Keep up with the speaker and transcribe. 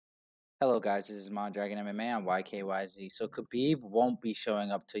Hello, guys. This is Mondragon MMA on YKYZ. So Khabib won't be showing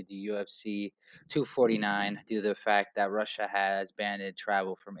up to the UFC 249 due to the fact that Russia has banned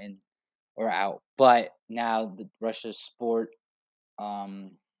travel from in or out. But now the Russia's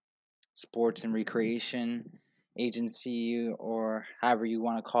um, sports and recreation agency, or however you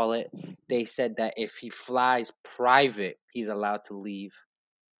want to call it, they said that if he flies private, he's allowed to leave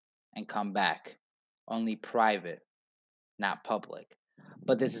and come back. Only private, not public.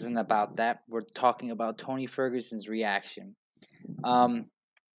 But this isn't about that. We're talking about Tony Ferguson's reaction. Um,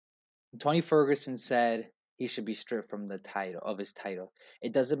 Tony Ferguson said he should be stripped from the title of his title.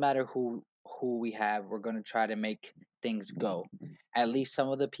 It doesn't matter who we have. We're gonna try to make things go. At least some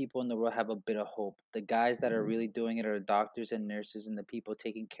of the people in the world have a bit of hope. The guys that are really doing it are the doctors and nurses and the people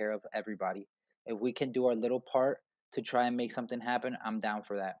taking care of everybody. If we can do our little part to try and make something happen, I'm down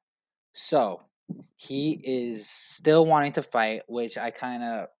for that. So he is still wanting to fight, which I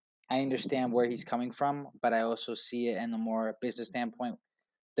understand where he's coming from, but I also see it in a more business standpoint.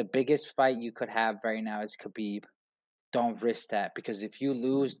 The biggest fight you could have right now is Khabib. Don't risk that because if you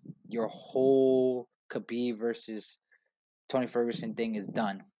lose, your whole Khabib versus Tony Ferguson thing is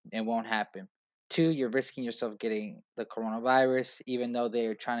done. It won't happen. Two, you're risking yourself getting the coronavirus, even though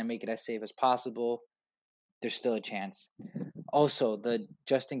they're trying to make it as safe as possible. There's still a chance. Also, the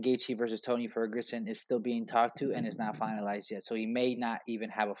Justin Gaethje versus Tony Ferguson is still being talked to and is not finalized yet, so he may not even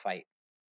have a fight.